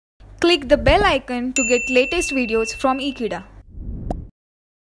Click the bell icon to get latest videos from Ekeeda.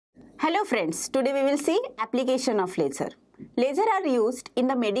 Hello friends, today we will see application of laser. Laser are used in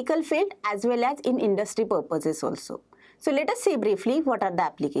the medical field as well as in industry purposes also. So let us see briefly what are the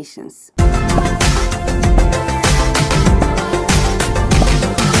applications.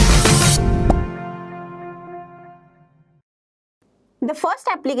 The first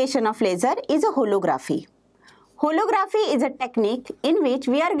application of laser is a holography. Holography is a technique in which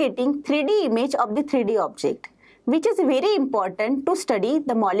we are getting 3D image of the 3D object, which is very important to study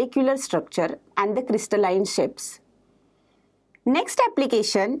the molecular structure and the crystalline shapes. Next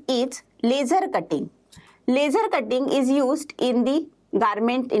application is laser cutting. Laser cutting is used in the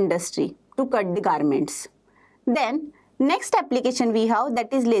garment industry to cut the garments. Then next application we have,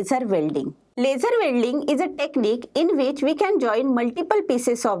 that is laser welding. Laser welding is a technique in which we can join multiple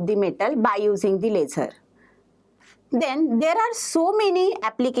pieces of the metal by using the laser. Then there are so many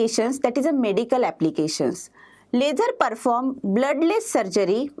applications, that is a medical applications. Laser perform bloodless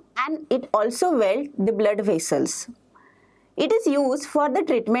surgery and it also weld the blood vessels. It is used for the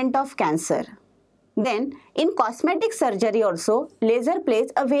treatment of cancer. Then in cosmetic surgery also, laser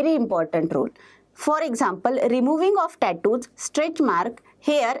plays a very important role. For example, removing of tattoos, stretch mark,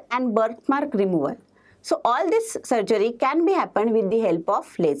 hair and birthmark removal. So all this surgery can be happen with the help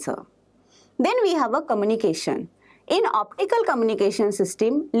of laser. Then we have a communication. In optical communication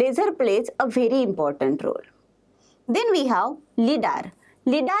system, laser plays a very important role. Then we have LIDAR.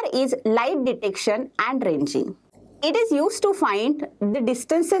 LIDAR is light detection and ranging. It is used to find the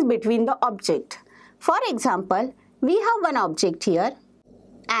distances between the object. For example, we have one object here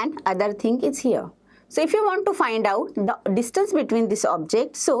and other thing is here. So if you want to find out the distance between this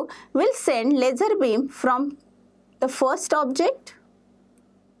object, so we'll send laser beam from the first object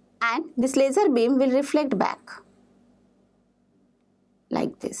and this laser beam will reflect back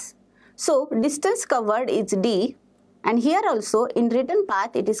like this. So distance covered is d and here also in written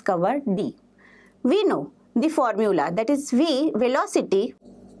path it is covered d. We know the formula, that is v, velocity,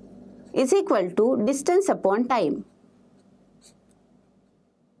 is equal to distance upon time.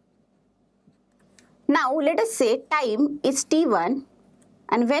 Now let us say time is t1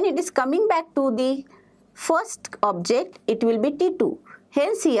 and when it is coming back to the first object it will be t2.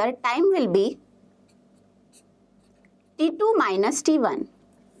 Hence here time will be t2 minus t1.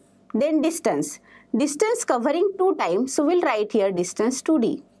 Then distance covering 2 times, so we'll write here distance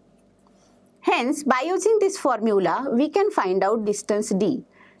 2d. Hence by using this formula we can find out distance d.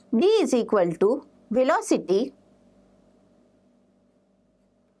 D is equal to velocity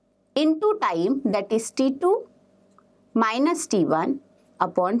into time, that is t2 minus t1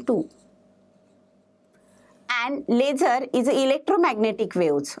 upon 2. And laser is electromagnetic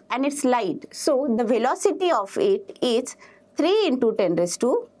waves and it's light. So the velocity of it is 3 into 10 raised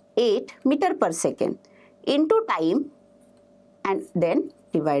to 8 meter per second into time and then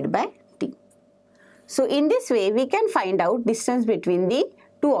divide by t. So in this way we can find out distance between the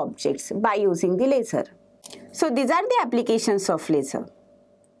two objects by using the laser. So these are the applications of laser.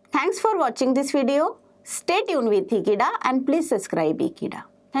 Thanks for watching this video. Stay tuned with Ekeeda and please subscribe Ekeeda.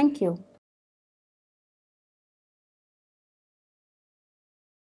 Thank you.